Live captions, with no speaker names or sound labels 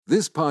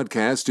This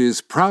podcast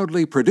is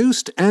proudly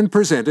produced and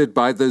presented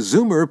by the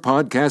Zoomer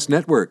Podcast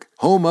Network,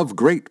 home of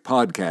great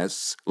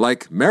podcasts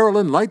like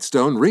Marilyn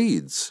Lightstone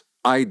Reads,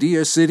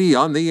 Idea City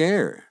on the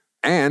Air,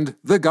 and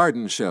The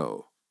Garden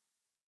Show.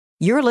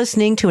 You're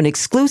listening to an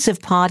exclusive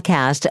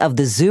podcast of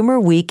the Zoomer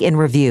Week in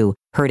Review,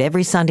 heard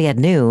every Sunday at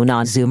noon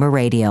on Zoomer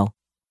Radio.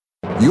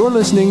 You're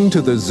listening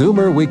to the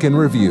Zoomer Week in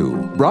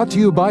Review, brought to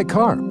you by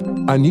CARP,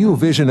 a new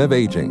vision of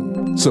aging.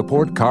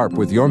 Support CARP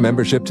with your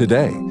membership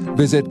today.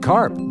 Visit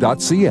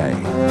carp.ca.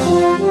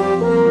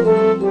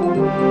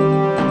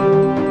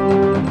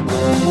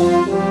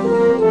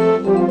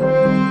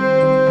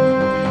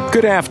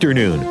 Good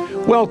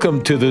afternoon.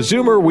 Welcome to the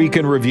Zoomer Week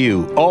in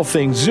Review, all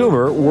things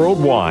Zoomer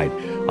worldwide.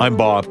 I'm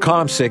Bob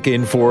Komsic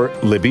in for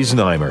Libby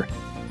Znaimer.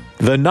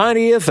 The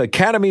 90th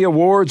Academy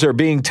Awards are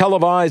being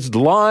televised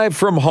live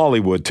from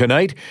Hollywood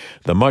tonight.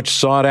 The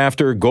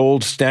much-sought-after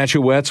gold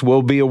statuettes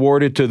will be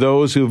awarded to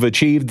those who've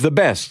achieved the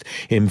best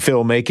in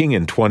filmmaking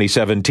in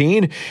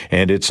 2017,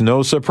 and it's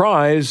no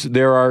surprise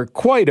there are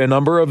quite a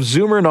number of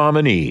Zoomer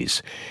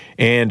nominees.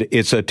 And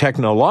it's a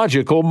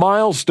technological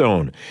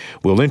milestone.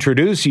 We'll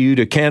introduce you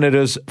to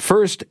Canada's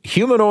first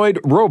humanoid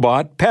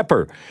robot,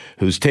 Pepper,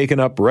 who's taken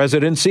up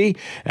residency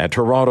at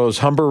Toronto's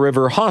Humber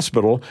River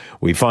Hospital.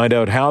 We find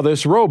out how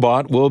this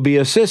robot will be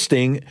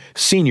assisting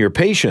senior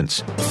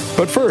patients.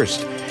 But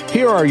first,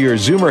 here are your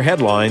Zoomer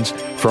headlines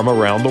from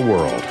around the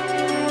world.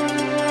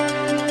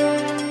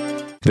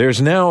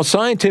 There's now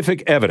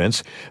scientific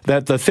evidence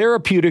that the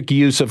therapeutic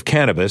use of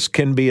cannabis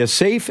can be a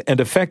safe and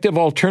effective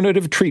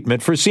alternative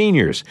treatment for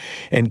seniors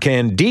and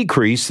can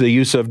decrease the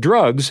use of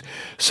drugs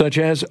such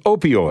as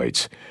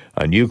opioids.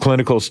 A new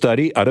clinical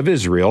study out of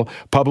Israel,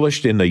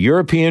 published in the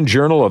European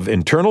Journal of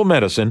Internal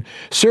Medicine,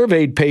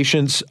 surveyed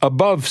patients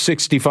above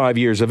 65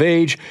 years of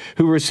age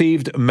who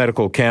received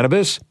medical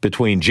cannabis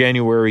between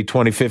January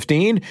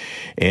 2015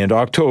 and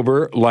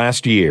October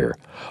last year.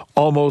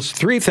 Almost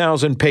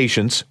 3,000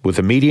 patients with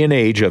a median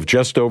age of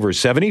just over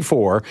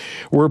 74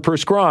 were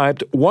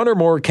prescribed one or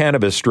more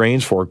cannabis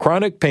strains for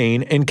chronic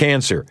pain and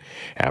cancer.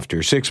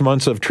 After 6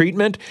 months of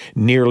treatment,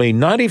 nearly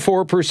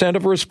 94%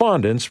 of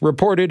respondents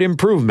reported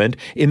improvement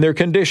in their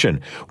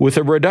condition, with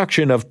a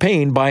reduction of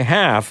pain by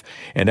half,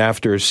 and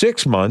after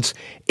 6 months,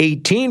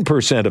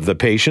 18% of the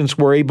patients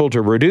were able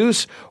to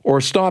reduce or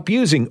stop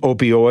using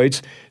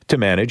opioids to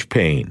manage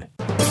pain.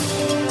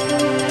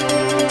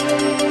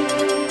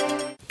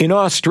 In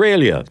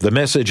Australia, the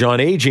message on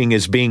aging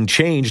is being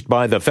changed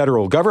by the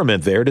federal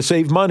government there to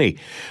save money.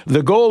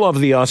 The goal of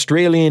the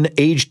Australian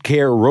Aged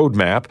Care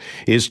Roadmap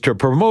is to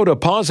promote a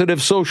positive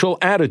social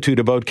attitude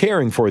about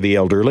caring for the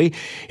elderly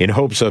in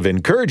hopes of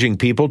encouraging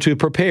people to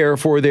prepare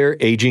for their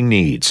aging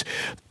needs.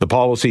 The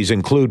policies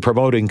include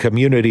promoting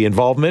community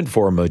involvement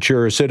for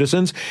mature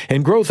citizens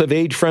and growth of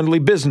age-friendly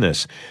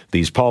business.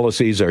 These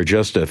policies are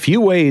just a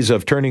few ways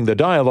of turning the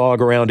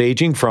dialogue around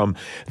aging from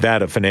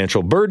that of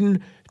financial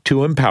burden to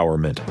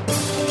empowerment.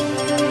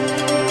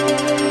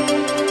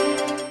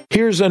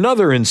 Here's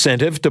another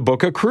incentive to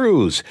book a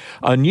cruise.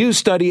 A new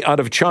study out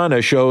of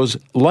China shows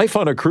life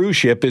on a cruise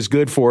ship is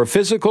good for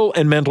physical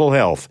and mental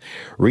health.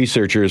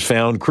 Researchers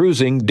found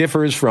cruising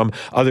differs from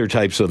other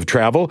types of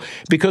travel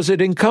because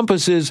it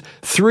encompasses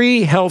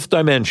 3 health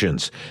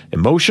dimensions: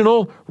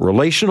 emotional,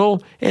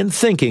 relational, and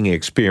thinking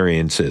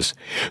experiences.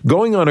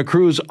 Going on a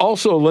cruise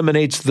also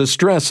eliminates the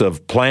stress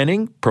of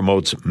planning,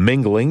 promotes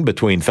mingling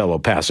between fellow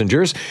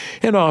passengers,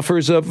 and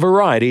offers a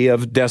variety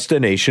of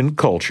destination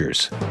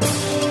cultures.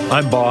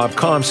 I'm Bob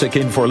Komsic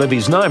in for Libby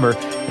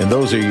Znaimer, and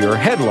those are your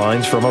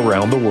headlines from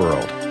around the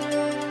world.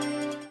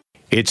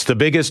 It's the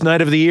biggest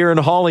night of the year in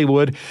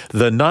Hollywood.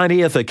 The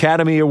 90th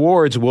Academy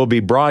Awards will be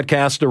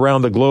broadcast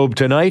around the globe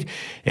tonight,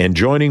 and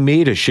joining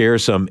me to share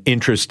some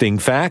interesting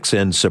facts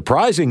and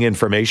surprising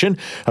information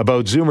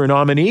about Zoomer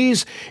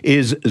nominees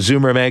is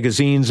Zoomer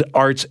Magazine's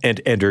arts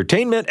and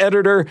entertainment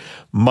editor,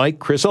 Mike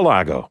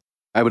Crisolago.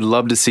 I would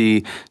love to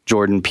see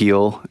Jordan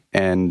Peele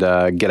and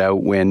Get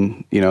Out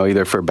win,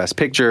 either for Best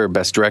Picture or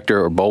Best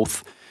Director or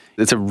both.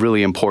 It's a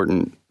really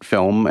important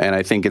film, and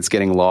I think it's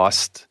getting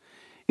lost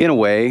in a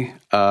way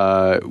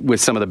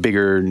with some of the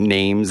bigger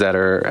names that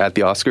are at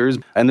the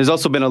Oscars. And there's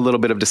also been a little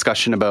bit of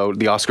discussion about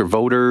the Oscar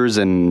voters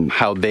and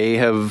how they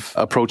have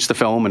approached the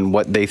film and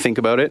what they think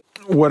about it.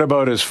 What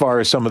about as far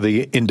as some of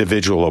the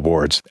individual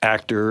awards?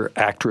 Actor,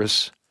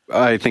 actress?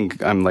 I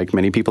think I'm like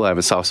many people. I have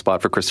a soft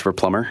spot for Christopher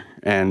Plummer,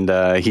 and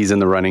he's in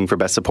the running for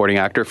Best Supporting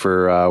Actor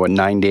for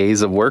 9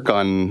 days of work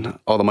on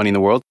All the Money in the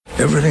World.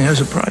 Everything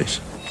has a price.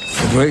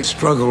 The great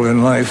struggle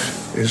in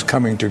life is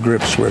coming to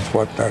grips with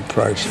what that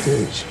price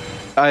is.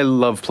 I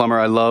love Plummer.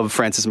 I love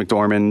Frances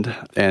McDormand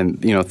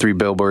and, 3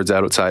 Billboards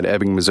outside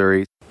Ebbing,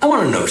 Missouri. I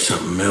want to know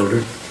something,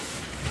 Mildred.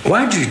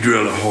 Why'd you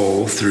drill a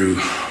hole through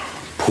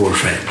poor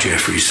fat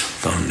Jeffrey's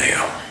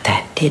thumbnail?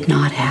 That did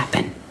not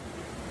happen.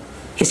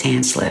 His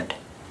hand slipped.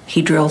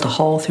 He drilled a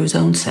hole through his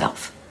own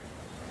self.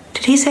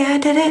 Did he say I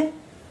did it?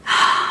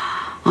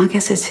 Well, I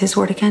guess it's his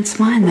word against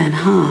mine then,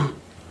 huh?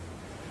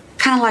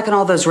 Kind of like in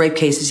all those rape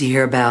cases you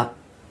hear about.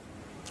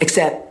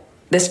 Except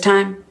this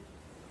time,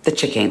 the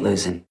chick ain't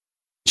losing.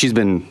 She's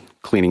been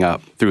cleaning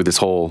up through this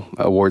whole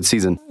award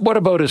season. What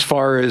about as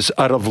far as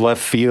out of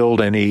left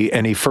field?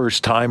 Any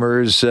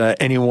first-timers?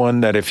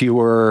 Anyone that if you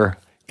were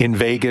in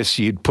Vegas,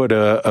 you'd put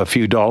a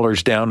few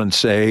dollars down and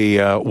say,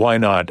 why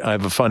not? I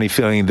have a funny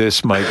feeling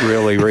this might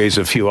really raise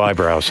a few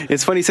eyebrows.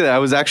 It's funny you say that. I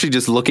was actually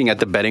just looking at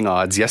the betting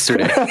odds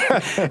yesterday.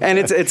 And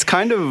it's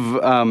kind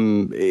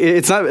of,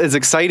 it's not as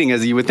exciting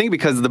as you would think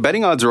because the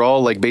betting odds are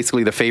all like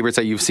basically the favorites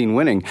that you've seen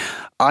winning.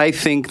 I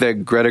think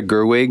that Greta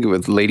Gerwig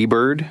with Lady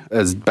Bird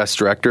as Best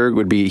Director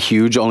would be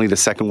huge, only the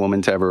second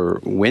woman to ever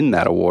win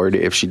that award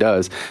if she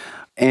does.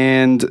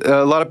 And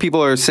a lot of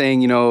people are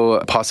saying,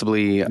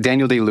 possibly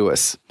Daniel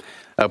Day-Lewis.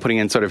 Putting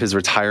in sort of his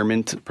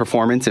retirement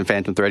performance in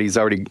Phantom Thread. He's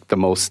already the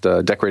most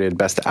decorated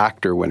Best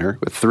Actor winner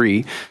with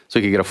 3,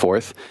 so he could get a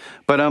 4th.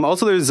 But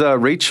also there's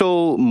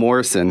Rachel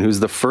Morrison, who's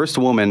the first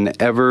woman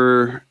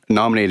ever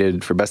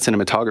nominated for Best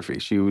Cinematography.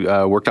 She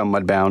worked on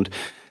Mudbound.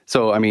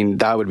 So, I mean,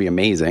 that would be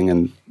amazing.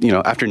 And,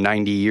 after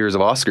 90 years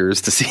of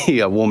Oscars to see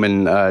a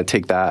woman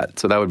take that.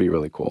 So that would be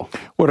really cool.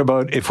 What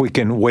about if we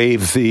can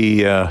wave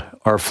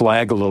our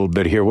flag a little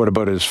bit here? What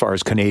about as far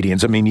as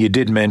Canadians? I mean, you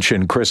did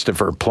mention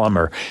Christopher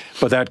Plummer,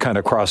 but that kind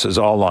of crosses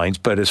all lines.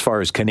 But as far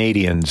as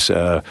Canadians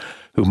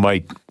who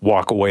might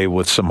walk away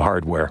with some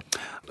hardware.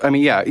 I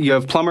mean, yeah, you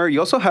have Plummer. You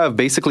also have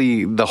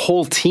basically the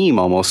whole team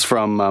almost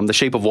from The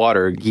Shape of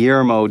Water,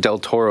 Guillermo del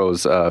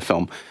Toro's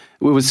film.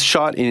 It was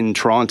shot in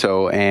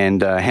Toronto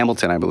and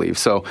Hamilton, I believe.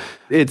 So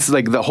it's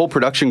like the whole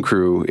production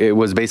crew, it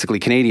was basically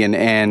Canadian.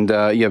 And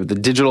you have the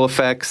digital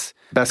effects,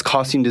 best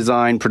costume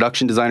design,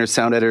 production designers,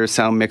 sound editors,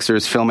 sound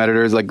mixers, film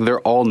editors. Like they're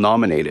all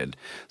nominated.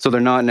 So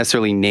they're not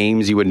necessarily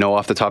names you would know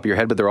off the top of your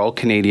head, but they're all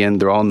Canadian.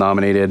 They're all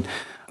nominated.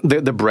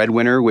 The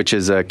Breadwinner, which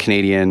is a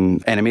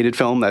Canadian animated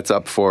film, that's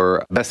up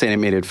for Best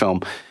Animated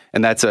Film.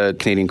 And that's a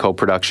Canadian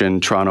co-production,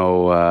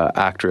 Toronto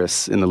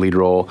actress in the lead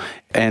role.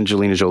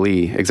 Angelina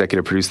Jolie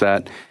executive produced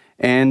that.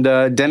 And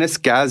Dennis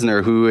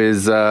Gassner, who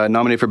is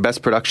nominated for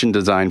Best Production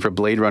Design for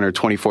Blade Runner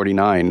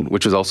 2049,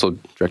 which was also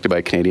directed by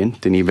a Canadian,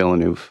 Denis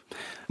Villeneuve.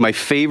 My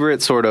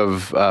favorite sort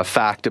of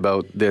fact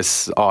about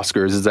this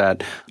Oscars is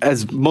that,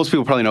 as most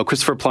people probably know,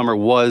 Christopher Plummer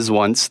was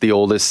once the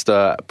oldest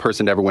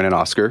person to ever win an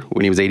Oscar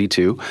when he was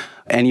 82.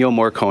 Ennio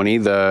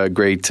Morricone, the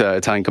great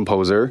Italian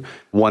composer,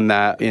 won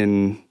that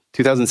in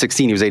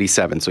 2016. He was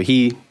 87, so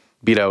he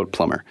beat out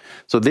Plummer.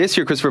 So this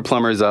year, Christopher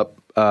Plummer is up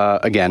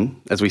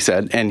again, as we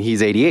said, and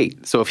he's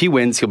 88. So if he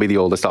wins, he'll be the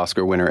oldest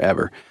Oscar winner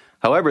ever.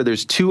 However,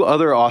 there's 2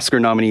 other Oscar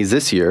nominees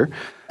this year.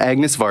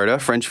 Agnes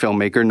Varda, French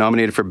filmmaker,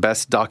 nominated for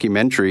Best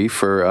Documentary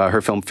for her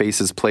film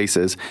Faces,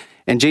 Places.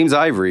 And James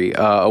Ivory,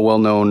 a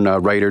well-known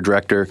writer,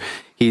 director,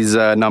 he's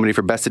nominated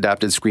for Best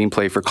Adapted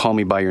Screenplay for Call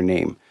Me By Your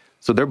Name.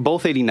 So they're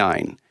both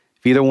 89.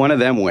 If either one of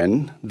them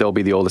win, they'll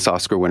be the oldest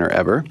Oscar winner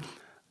ever.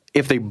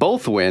 If they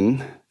both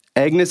win,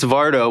 Agnes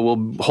Varda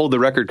will hold the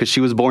record because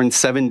she was born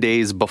 7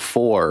 days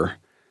before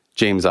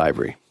James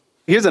Ivory.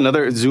 Here's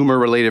another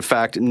Zoomer-related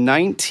fact.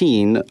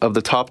 19 of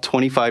the top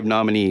 25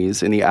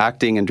 nominees in the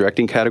acting and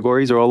directing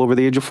categories are all over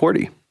the age of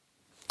 40.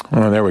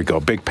 Oh, there we go.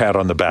 Big pat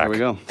on the back. There we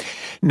go.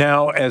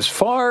 Now, as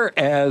far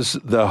as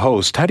the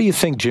host, how do you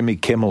think Jimmy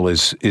Kimmel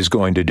is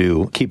going to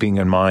do, keeping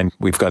in mind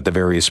we've got the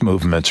various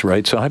movements,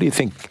 right? So how do you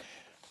think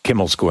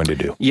Kimmel's going to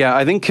do? Yeah,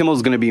 I think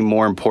Kimmel's going to be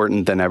more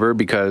important than ever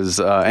because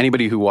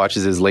anybody who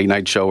watches his late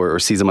night show or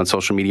sees him on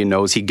social media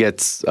knows he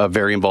gets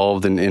very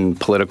involved in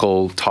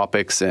political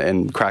topics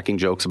and cracking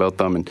jokes about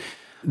them. And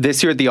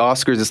this year at the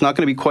Oscars, it's not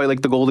going to be quite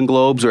like the Golden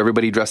Globes where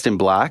everybody dressed in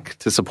black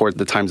to support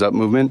the Time's Up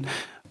movement.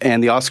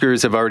 And the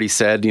Oscars have already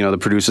said, the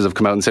producers have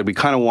come out and said, we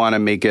kind of want to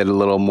make it a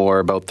little more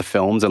about the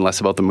films and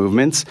less about the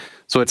movements.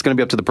 So it's going to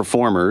be up to the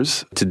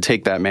performers to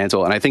take that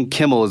mantle. And I think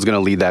Kimmel is going to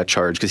lead that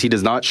charge because he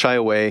does not shy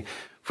away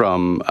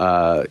from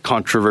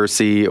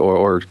controversy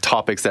or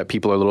topics that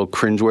people are a little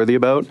cringeworthy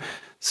about.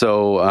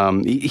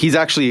 So he's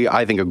actually,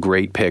 I think, a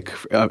great pick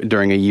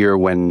during a year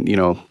when,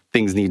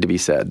 things need to be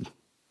said.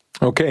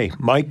 Okay,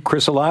 Mike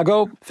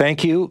Crisolago,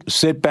 thank you.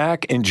 Sit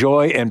back,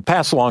 enjoy, and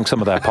pass along some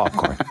of that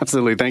popcorn.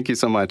 Absolutely. Thank you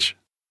so much.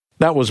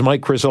 That was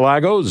Mike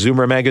Crisolago,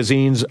 Zoomer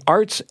Magazine's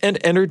arts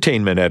and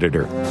entertainment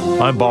editor.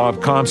 I'm Bob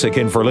Komsic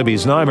in for Libby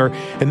Znaimer,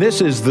 and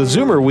this is the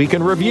Zoomer Week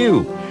in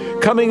Review.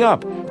 Coming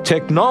up,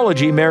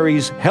 technology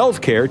marries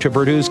healthcare to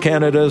produce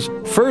Canada's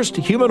first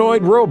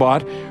humanoid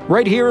robot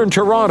right here in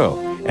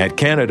Toronto at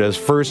Canada's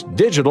first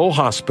digital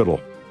hospital.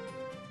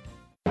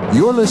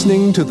 You're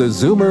listening to the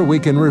Zoomer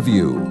Week in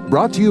Review,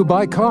 brought to you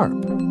by CARP,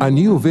 a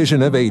new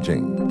vision of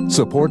aging.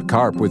 Support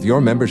CARP with your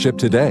membership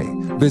today.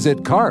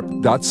 Visit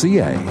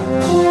carp.ca.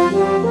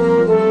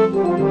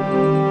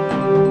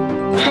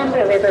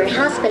 Humber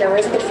Hospital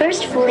is the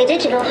first fully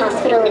digital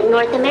hospital in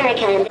North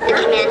America, and the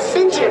Command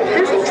Center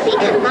perfectly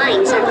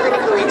combines our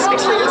clinical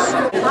expertise.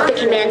 The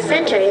Command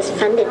Center is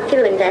funded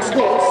through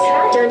investments,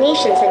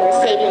 donations, and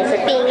the savings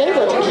of being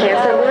able to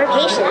care for more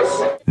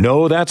patients.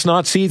 No, that's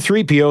not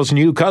C-3PO's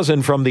new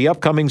cousin from the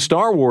upcoming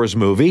Star Wars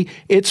movie.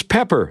 It's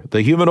Pepper,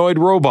 the humanoid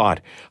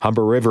robot.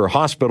 Humber River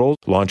Hospital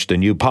launched a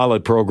new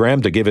pilot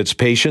program to give its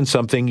patients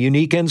something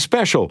unique and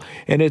special.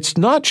 And it's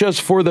not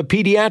just for the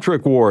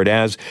pediatric ward,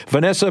 as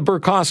Vanessa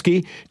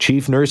Burkowski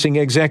Chief Nursing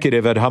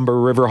Executive at Humber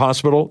River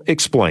Hospital,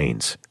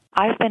 explains.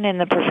 I've been in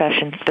the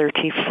profession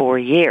 34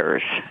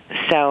 years,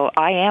 so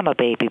I am a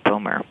baby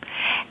boomer,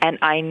 and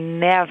I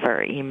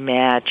never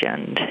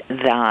imagined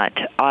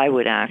that I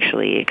would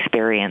actually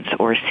experience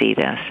or see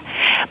this.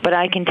 But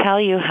I can tell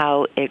you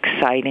how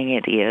exciting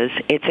it is.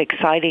 It's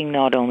exciting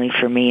not only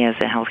for me as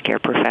a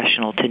healthcare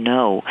professional to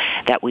know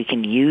that we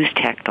can use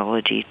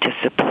technology to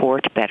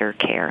support better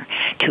care,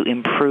 to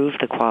improve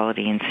the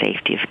quality and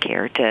safety of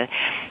care, to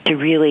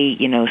really,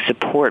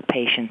 support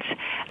patients'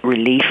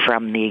 relief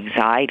from the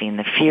anxiety and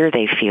the fear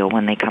they feel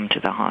when they come to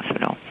the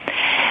hospital.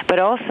 But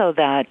also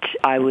that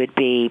I would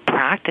be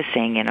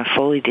practicing in a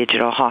fully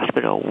digital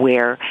hospital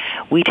where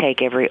we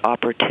take every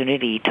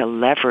opportunity to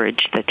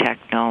leverage the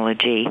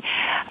technology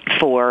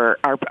for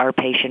our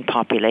patient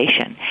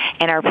population.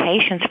 And our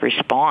patients'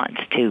 response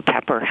to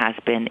Pepper has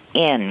been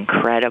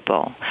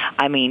incredible.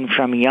 I mean,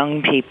 from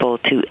young people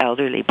to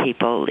elderly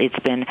people, it's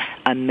been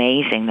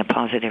amazing, the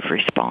positive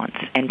response.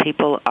 And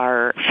people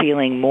are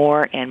feeling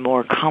more and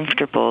more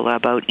comfortable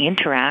about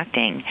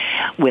interacting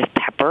with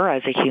Pepper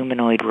as a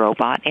humanoid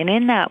robot. And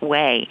in that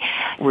way,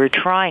 we're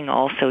trying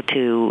also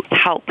to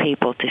help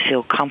people to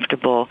feel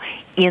comfortable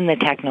in the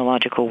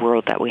technological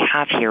world that we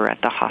have here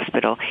at the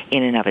hospital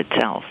in and of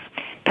itself.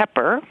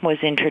 Pepper was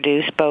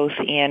introduced both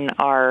in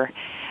our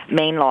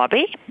main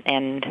lobby,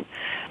 and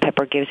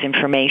Pepper gives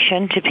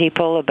information to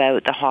people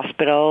about the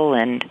hospital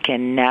and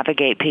can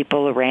navigate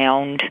people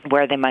around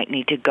where they might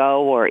need to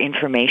go or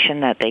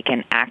information that they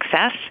can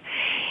access.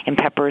 And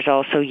Pepper is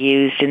also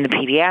used in the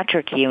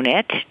pediatric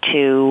unit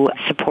to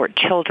support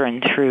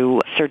children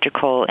through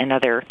surgical and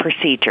other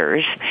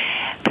procedures.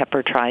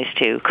 Pepper tries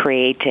to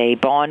create a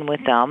bond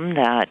with them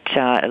that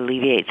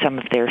alleviates some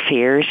of their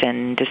fears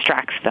and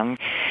distracts them.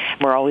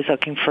 We're always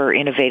looking for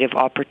innovative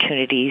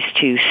opportunities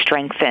to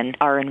strengthen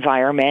our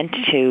environment,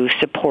 to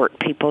support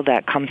people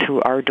that come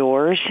through our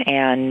doors,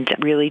 and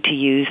really to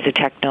use the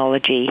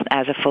technology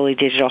as a fully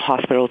digital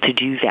hospital to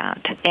do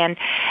that. And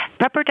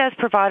Pepper does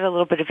provide a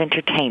little bit of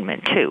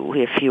entertainment, too.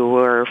 If you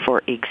were,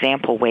 for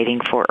example,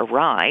 waiting for a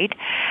ride,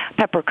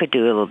 Pepper could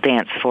do a little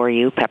dance for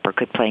you. Pepper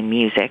could play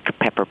music.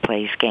 Pepper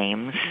plays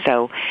games.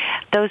 So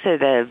those are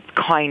the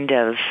kind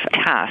of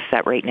tasks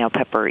that right now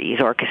Pepper is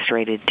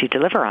orchestrated to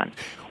deliver on.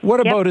 What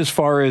about as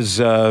far as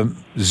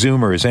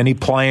Zoomers? Any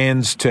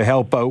plans to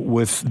help out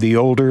with the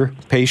older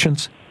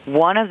patients?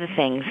 One of the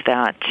things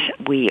that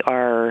we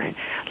are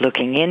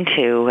looking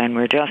into, and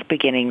we're just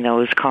beginning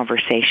those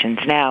conversations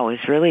now, is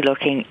really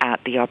looking at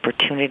the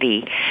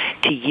opportunity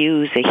to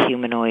use a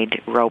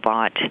humanoid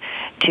robot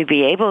to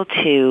be able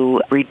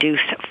to reduce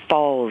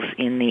falls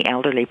in the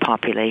elderly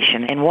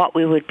population. And what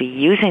we would be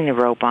using the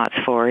robots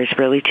for is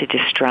really to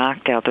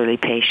distract elderly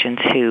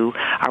patients who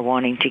are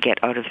wanting to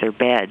get out of their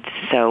beds.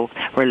 So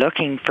we're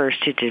looking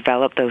first to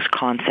develop those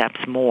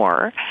concepts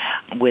more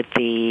with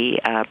the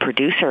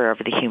producer of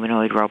the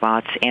humanoid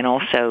robots, and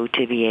also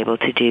to be able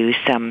to do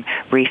some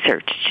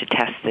research to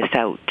test this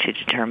out to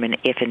determine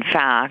if, in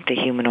fact, a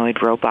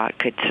humanoid robot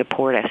could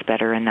support us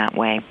better in that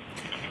way.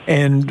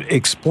 And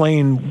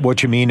explain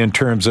what you mean in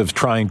terms of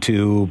trying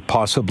to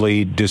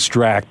possibly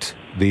distract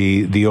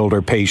the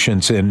older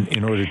patients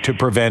in order to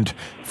prevent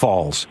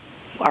falls.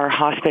 Our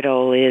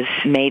hospital is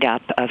made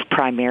up of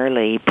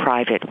primarily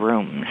private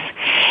rooms.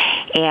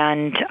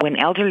 And when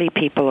elderly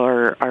people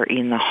are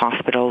in the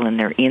hospital and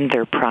they're in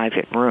their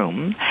private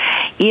room,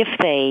 if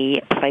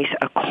they place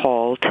a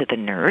call to the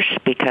nurse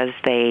because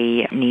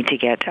they need to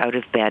get out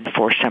of bed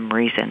for some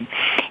reason,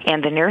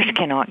 and the nurse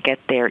cannot get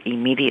there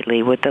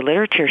immediately, what the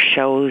literature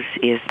shows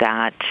is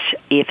that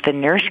if the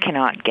nurse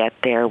cannot get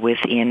there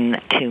within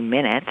 2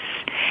 minutes,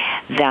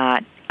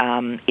 that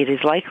it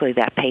is likely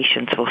that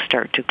patients will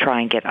start to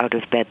try and get out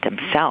of bed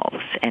themselves.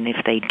 And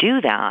if they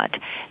do that,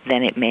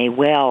 then it may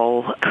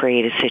well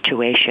create a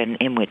situation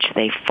in which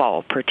they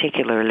fall,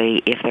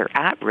 particularly if they're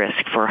at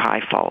risk for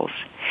high falls.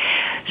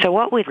 So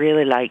what we'd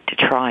really like to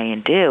try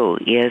and do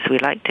is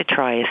we'd like to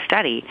try a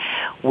study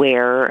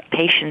where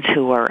patients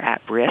who are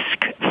at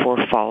risk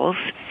for falls,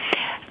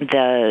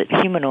 the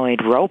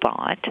humanoid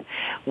robot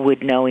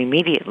would know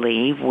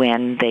immediately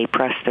when they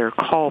press their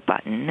call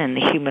button, and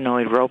the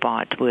humanoid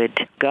robot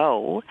would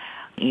go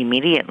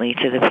immediately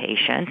to the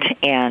patient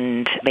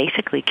and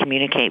basically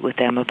communicate with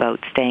them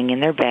about staying in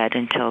their bed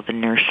until the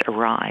nurse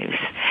arrives.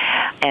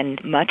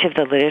 And much of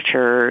the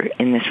literature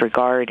in this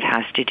regard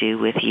has to do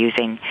with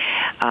using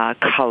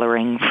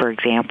coloring, for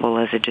example,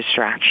 as a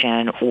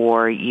distraction,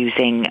 or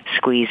using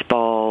squeeze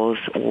balls,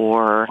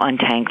 or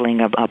untangling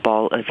a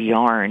ball of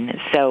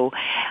yarn. So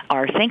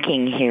our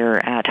thinking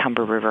here at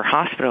Humber River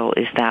Hospital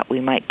is that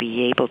we might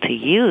be able to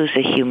use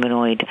a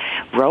humanoid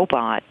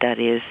robot that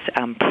is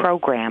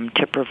programmed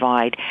to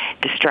provide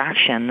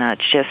distraction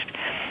that's just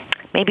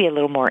maybe a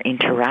little more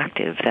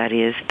interactive. That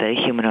is, the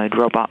humanoid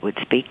robot would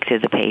speak to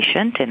the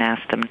patient and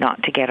ask them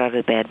not to get out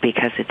of bed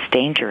because it's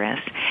dangerous,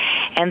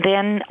 and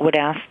then would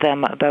ask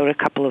them about a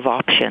couple of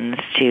options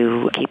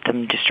to keep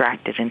them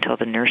distracted until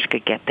the nurse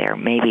could get there.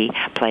 Maybe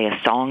play a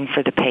song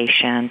for the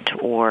patient,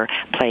 or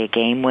play a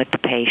game with the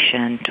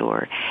patient,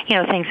 or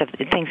things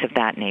of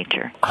that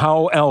nature.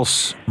 How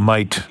else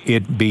might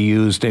it be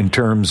used in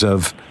terms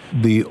of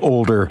the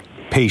older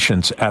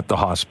patients at the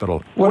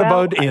hospital? What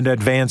about in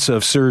advance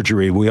of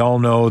surgery? We all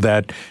know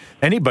that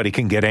anybody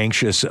can get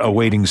anxious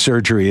awaiting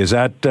surgery. Is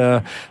that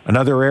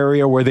another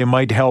area where they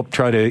might help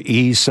try to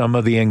ease some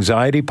of the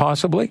anxiety,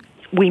 possibly?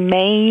 We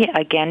may,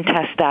 again,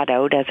 test that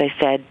out. As I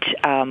said,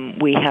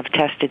 we have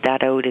tested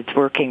that out. It's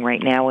working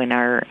right now in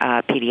our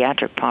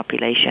pediatric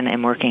population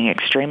and working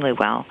extremely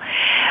well.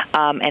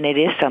 And it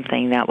is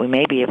something that we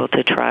may be able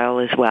to trial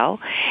as well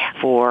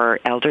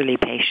for elderly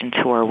patients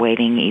who are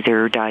waiting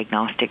either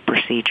diagnostic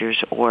procedures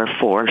or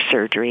for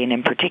surgery, and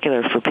in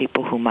particular for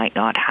people who might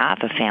not have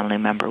a family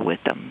member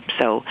with them.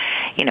 So,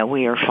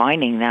 we are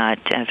finding that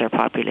as our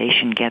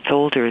population gets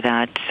older,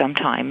 that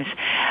sometimes,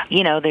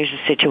 there's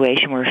a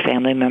situation where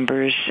family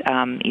members,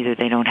 either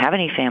they don't have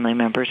any family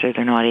members or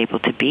they're not able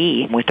to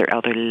be with their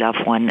elderly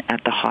loved one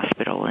at the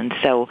hospital. And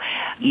so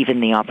even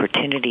the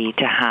opportunity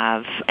to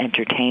have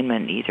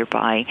entertainment, either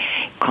by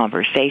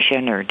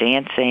conversation or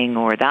dancing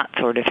or that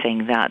sort of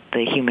thing that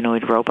the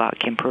humanoid robot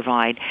can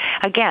provide,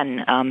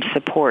 again,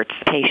 supports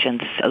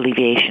patients'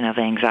 alleviation of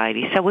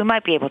anxiety. So we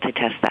might be able to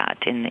test that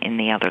in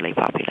the elderly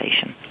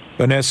population.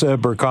 Vanessa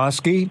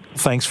Burkowski,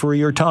 thanks for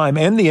your time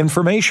and the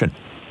information.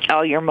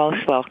 Oh, you're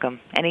most welcome.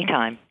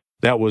 Anytime.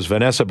 That was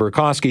Vanessa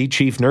Burkowski,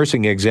 Chief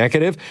Nursing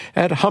Executive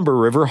at Humber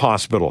River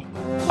Hospital.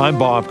 I'm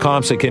Bob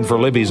Komsic in for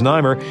Libby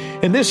Znaimer,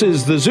 and this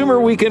is the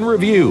Zoomer Week in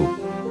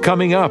Review.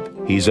 Coming up,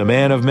 he's a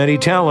man of many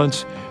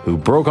talents who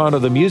broke onto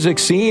the music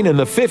scene in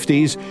the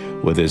 50s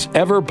with his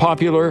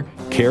ever-popular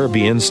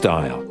Caribbean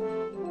style.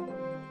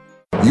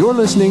 You're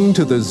listening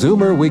to the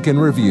Zoomer Week in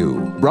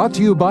Review, brought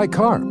to you by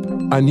CARP,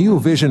 a new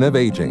vision of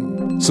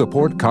aging.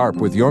 Support CARP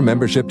with your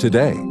membership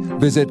today.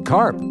 Visit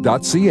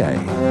carp.ca.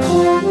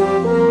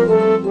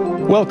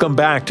 Welcome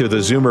back to the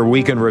Zoomer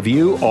Week in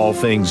Review, all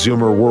things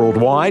Zoomer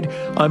worldwide.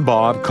 I'm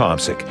Bob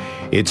Komsic.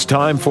 It's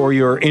time for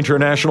your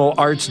International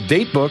Arts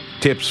Datebook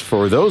tips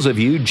for those of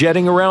you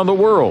jetting around the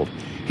world.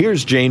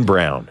 Here's Jane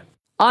Brown.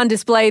 On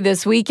display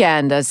this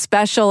weekend, a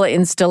special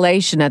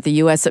installation at the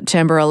U.S.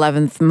 September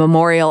 11th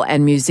Memorial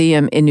and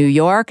Museum in New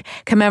York,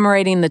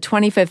 commemorating the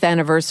 25th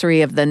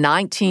anniversary of the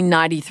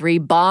 1993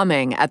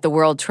 bombing at the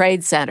World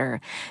Trade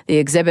Center. The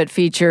exhibit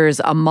features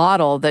a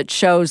model that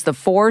shows the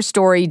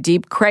 4-story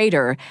deep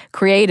crater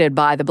created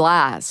by the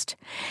blast.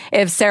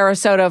 If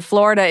Sarasota,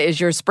 Florida is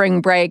your spring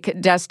break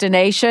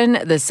destination,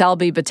 the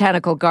Selby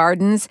Botanical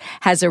Gardens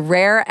has a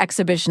rare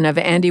exhibition of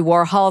Andy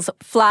Warhol's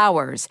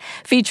Flowers,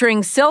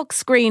 featuring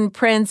silkscreen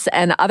prints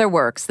and other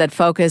works that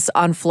focus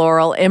on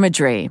floral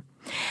imagery.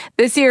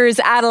 This year's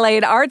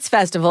Adelaide Arts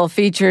Festival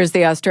features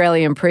the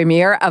Australian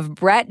premiere of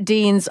Brett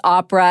Dean's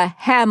opera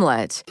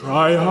Hamlet.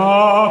 Dry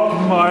up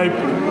my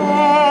breath.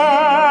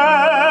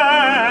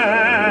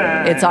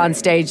 It's on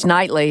stage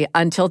nightly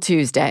until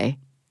Tuesday.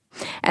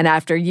 And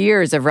after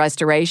years of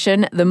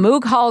restoration, the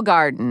Moog Hall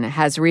Garden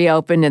has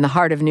reopened in the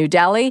heart of New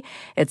Delhi.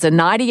 It's a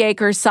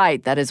 90-acre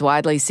site that is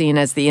widely seen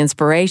as the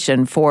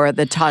inspiration for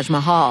the Taj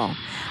Mahal.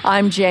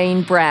 I'm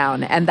Jane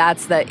Brown, and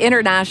that's the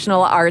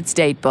International Arts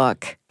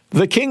Datebook.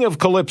 The King of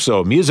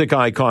Calypso, music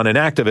icon and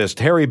activist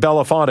Harry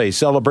Belafonte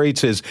celebrates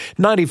his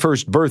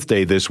 91st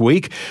birthday this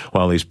week.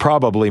 While he's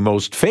probably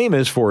most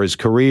famous for his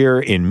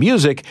career in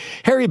music,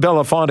 Harry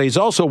Belafonte is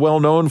also well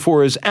known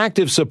for his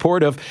active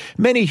support of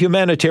many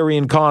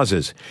humanitarian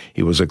causes.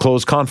 He was a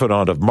close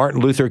confidant of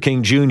Martin Luther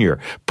King Jr.,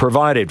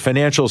 provided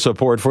financial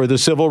support for the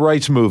civil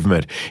rights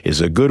movement,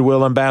 is a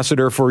goodwill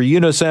ambassador for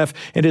UNICEF,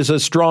 and is a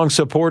strong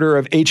supporter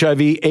of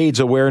HIV/AIDS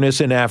awareness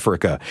in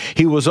Africa.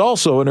 He was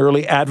also an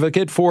early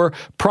advocate for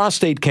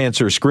prostate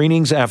cancer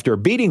screenings after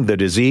beating the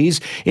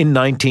disease in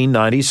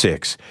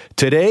 1996.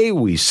 Today,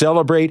 we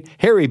celebrate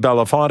Harry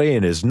Belafonte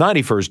and his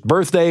 91st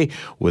birthday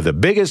with the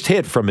biggest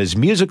hit from his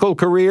musical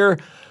career,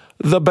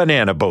 the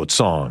Banana Boat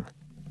Song.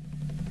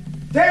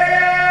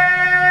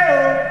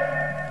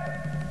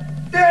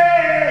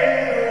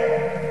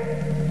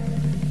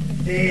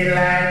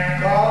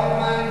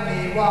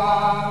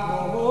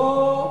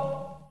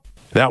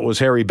 That was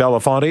Harry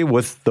Belafonte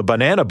with the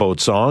Banana Boat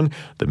Song,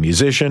 the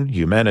musician,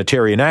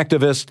 humanitarian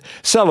activist,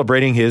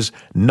 celebrating his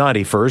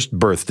 91st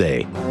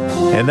birthday.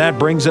 And that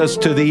brings us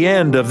to the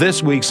end of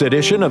this week's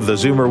edition of the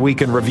Zoomer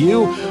Week in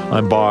Review.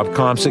 I'm Bob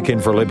Komsic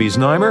in for Libby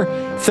Znaimer.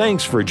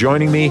 Thanks for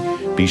joining me.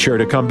 Be sure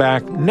to come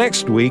back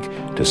next week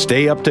to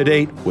stay up to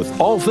date with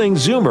all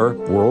things Zoomer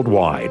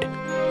worldwide.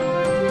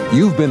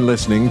 You've been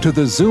listening to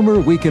the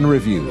Zoomer Week in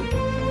Review,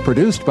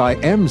 produced by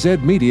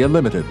MZ Media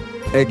Limited.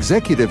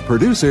 Executive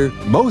producer,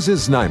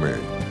 Moses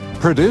Znaimer.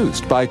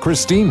 Produced by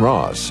Christine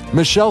Ross,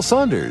 Michelle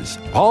Saunders,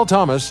 Paul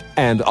Thomas,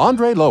 and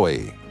Andre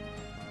Lowy.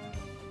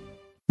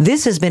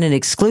 This has been an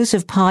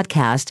exclusive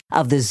podcast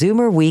of the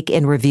Zoomer Week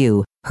in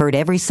Review, Heard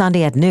every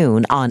Sunday at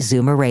noon on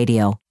Zoomer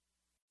Radio.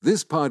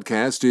 This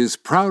podcast is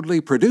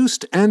proudly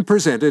produced and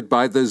presented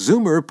by the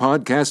Zoomer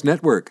Podcast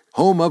Network,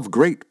 home of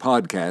great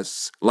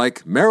podcasts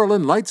like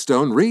Marilyn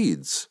Lightstone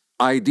Reads,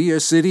 Idea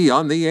City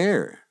on the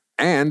Air,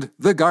 and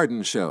The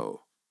Garden Show.